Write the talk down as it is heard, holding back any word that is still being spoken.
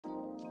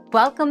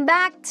Welcome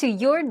back to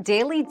your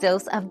daily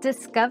dose of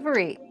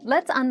discovery.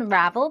 Let's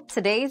unravel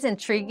today's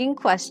intriguing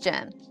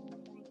question.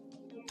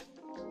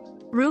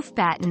 Roof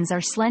battens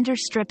are slender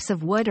strips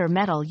of wood or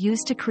metal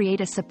used to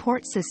create a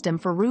support system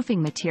for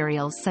roofing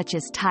materials such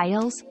as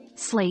tiles,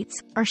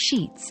 slates, or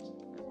sheets.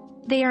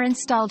 They are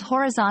installed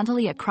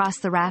horizontally across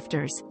the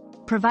rafters,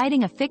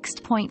 providing a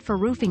fixed point for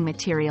roofing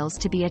materials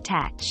to be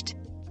attached.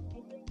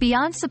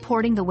 Beyond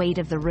supporting the weight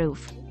of the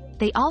roof,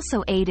 they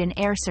also aid in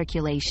air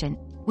circulation,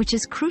 which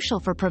is crucial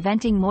for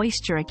preventing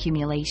moisture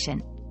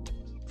accumulation.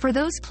 For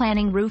those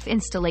planning roof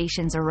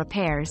installations or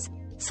repairs,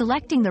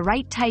 selecting the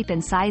right type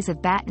and size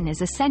of batten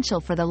is essential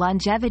for the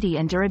longevity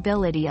and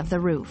durability of the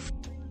roof.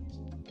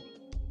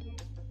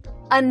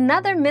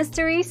 Another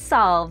mystery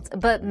solved,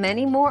 but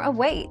many more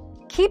await.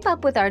 Keep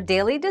up with our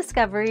daily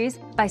discoveries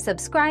by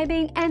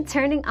subscribing and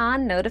turning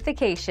on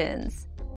notifications.